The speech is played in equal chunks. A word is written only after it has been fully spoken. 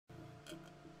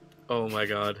Oh my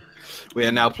god. We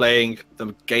are now playing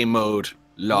the game mode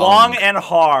Long and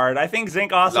hard. I think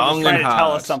Zink also was Long trying and to tell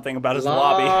hard. us something about his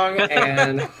lobby. Long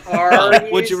and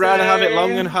hard. Would you rather have it say?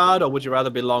 long and hard, or would you rather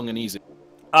be long and easy?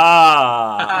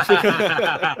 Ah.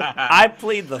 I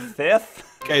plead the fifth.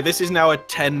 Okay, this is now a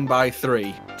 10 by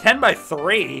 3. 10 by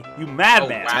 3? You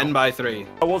madman. 10 by 3.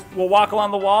 We'll walk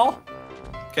along the wall?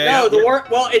 Okay. No,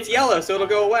 well, it's yellow, so it'll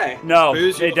go away. No,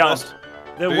 Booze, they you go don't. first.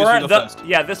 The Booze, worm, you go first.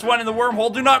 yeah, this one in the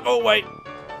wormhole, do not go away.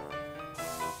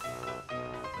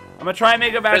 I'm gonna try and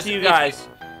make it back to you guys.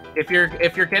 If you're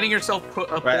getting yourself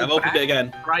put up, Right, I've opened it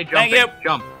again. Try Thank jumping. you.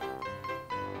 Jump.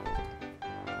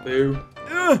 Boo.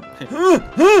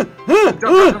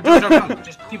 Jump.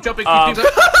 Just keep jumping. Keep jumping.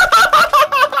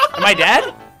 Am I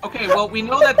dead? Okay, well, we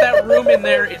know that room in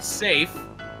there is safe.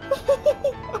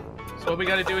 So what we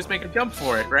gotta do is make a jump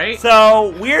for it, right?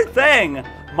 So, weird thing.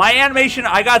 My animation,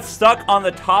 I got stuck on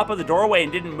the top of the doorway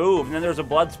and didn't move, and then there's a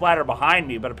blood splatter behind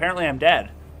me, but apparently I'm dead.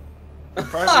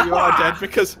 Apparently you are dead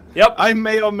because I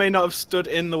may or may not have stood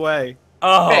in the way.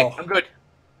 Oh. Okay, I'm good.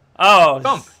 Oh.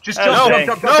 Jump. Just Okay.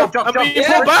 jump. I'm being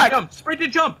pulled back. Sprint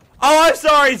and jump. Oh, I'm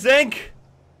sorry, Zink.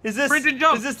 Is this Sprint and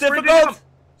jump. Is this Sprint and difficult? jump.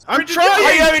 I'm Are you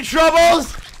trying! having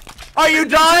troubles? Are you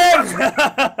dying?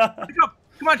 Jump.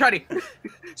 Come on, Triddy.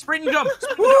 Sprint and jump.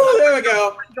 Woo, there we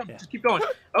go. Jump. Just keep going.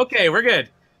 Okay, we're good.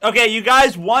 Okay, you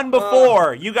guys won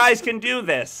before. You guys can do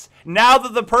this. Now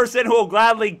that the person who will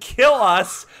gladly kill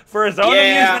us for his own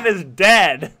amusement is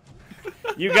dead,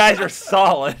 you guys are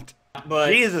solid.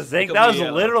 But Jesus, Zink, that was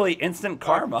literally instant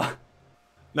karma.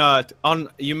 No,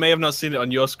 you may have not seen it on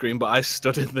your screen, but I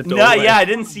stood in the doorway. No, yeah, I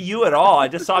didn't see you at all. I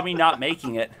just saw me not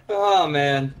making it. oh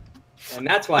man, and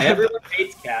that's why everyone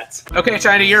hates cats. Okay,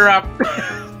 China, you're up.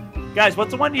 Guys, what's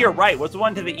the one to your right? What's the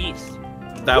one to the east?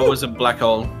 That was a black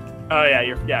hole. Oh yeah,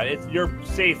 you're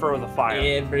safer with a fire.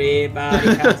 Everybody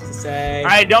has to say.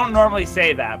 I don't normally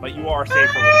say that, but you are safer with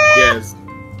a fire. Yes.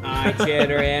 I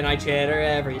chitter and I chitter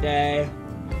every day.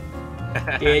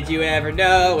 Did you ever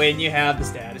know when you have the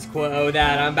status quo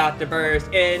that I'm about to burst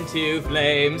into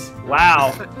flames?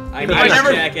 Wow. I need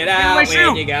to check it out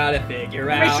when you gotta figure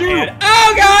out. And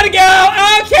gotta go.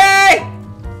 Okay.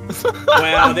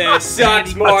 Well, this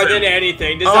sucks more than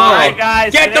anything designed. Alright,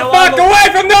 guys. Get the fuck away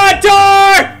from that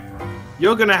door!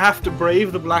 You're gonna have to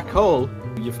brave the black hole.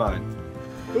 You're fine.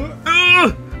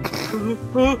 Come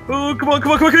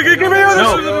on, give me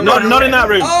No, not in that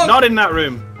room. Oh. Not in that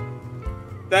room.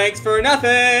 Thanks for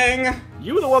nothing.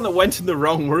 You were the one that went in the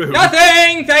wrong room.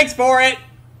 Nothing. Thanks for it.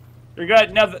 You're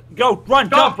good. Now, go. Run,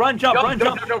 jump. Run, jump.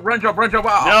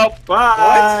 Wow. Nope.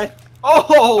 Bye.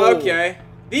 Oh. Okay.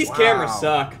 These cameras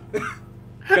suck.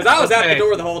 Because I was at the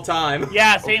door the whole time.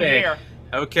 Yeah, same here.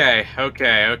 Okay.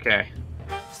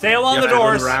 Stay along You the have to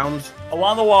run doors. around,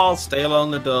 Along the walls. stay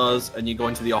along the doors, and you go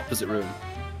into the opposite room.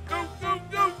 Go.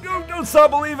 Don't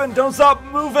stop believing. Don't stop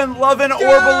moving, loving, or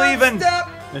believing. Stop.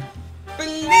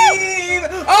 Believe.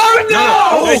 Oh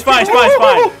no! It's fine.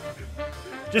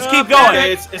 Just keep going.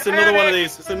 Okay, it's another one of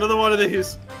these. It's another one of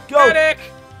these. Go. Medic.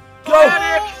 Go.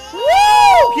 Medic.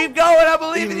 Woo! Keep going. I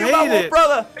believe in you, my made little it.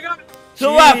 brother. I got it. To the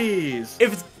left. Jeez.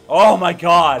 If it's, oh my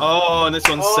God. Oh, and this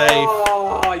one's safe.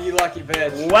 Oh, you lucky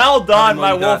bitch. Well done, my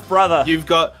Among wolf that. brother. You've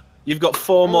got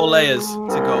 4 more layers to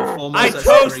go. 4 more I sets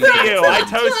toast to of three. you. I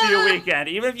toast to you, Weekend.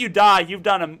 Even if you die, you've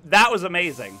done that was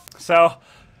amazing. So,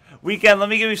 Weekend, let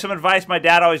me give you some advice my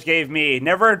dad always gave me.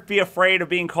 Never be afraid of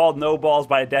being called no balls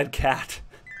by a dead cat.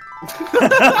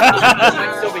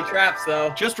 Might still be traps though.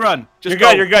 Just run. Just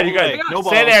You're good. No balls.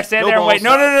 Stay there and balls. wait.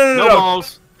 No. No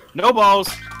balls. No balls.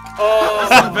 Oh.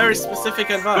 That's very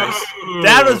specific advice.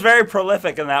 Dad was very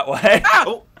prolific in that way.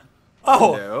 Oh.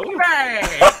 Oh. No. Hey.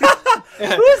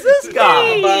 Who's this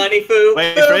guy? Bunny foo.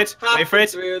 Wait for it.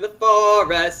 Through the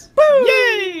forest.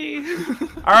 Yay!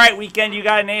 All right, Weekend, you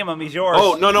gotta name him. He's yours.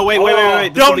 Oh, no, wait. This Don't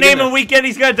is the name beginner. him Weekend.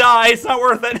 He's gonna die. It's not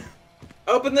worth it.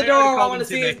 Open the They already door. I called want to him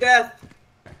see Timmy. his death.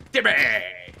 Timmy.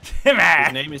 His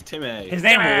Timmy. name is Timmy. His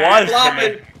name was Flopping.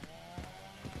 Timmy.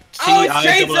 Oh, it's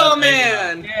Chainsaw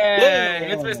Man.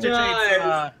 Yay. It's Mr. Nice.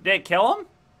 Chainsaw. Did it kill him?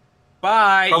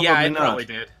 Bye. Probably Yeah, it not. probably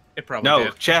did. It probably No,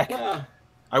 did. check. Ah,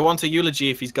 I want a eulogy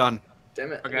if he's gone.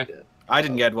 damn it. Okay. I did. I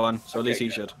didn't get one, so at least he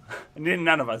good. should.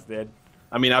 None of us did.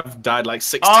 I mean, I've died like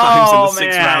 6 times in the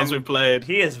 6 man. rounds we've played.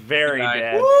 He is very Good night.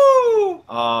 dead. Woo!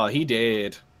 Oh, he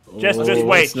did. Just Oh,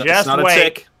 wait, it's not, just it's not wait. A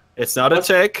tick. It's not a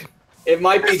tick. It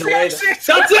might be delayed. That's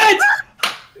That's it!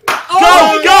 Go!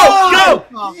 Yes!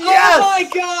 Oh my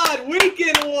god!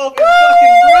 Weekend Wolf is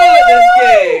fucking pro at this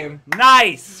game!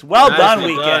 Nice. Well done,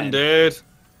 Nicely Weekend. dude.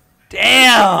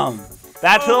 Damn.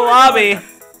 Back to the lobby.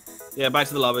 Yeah, back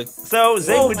to the lobby. So,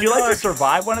 Zig, Oh would my you like God. to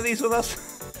survive one of these with us?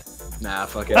 Nah,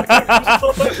 fuck it. I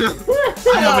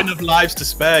have enough lives to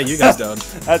spare. You guys don't.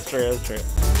 That's true. That's true.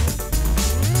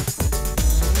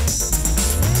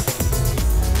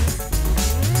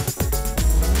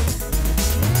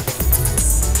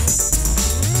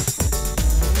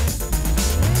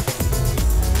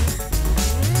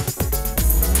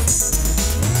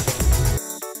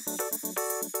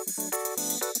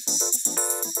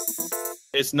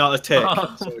 It's not a tick,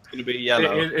 so it's gonna be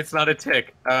yellow. It's not a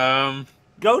tick.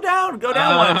 Go down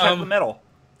one and check the middle.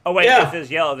 Oh wait, if it's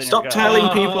yellow, then Stop you're telling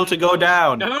people to go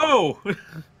down. No,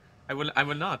 I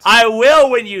will not. I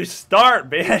will when you start,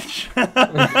 bitch.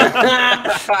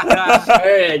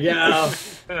 There you go.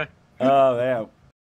 Oh man.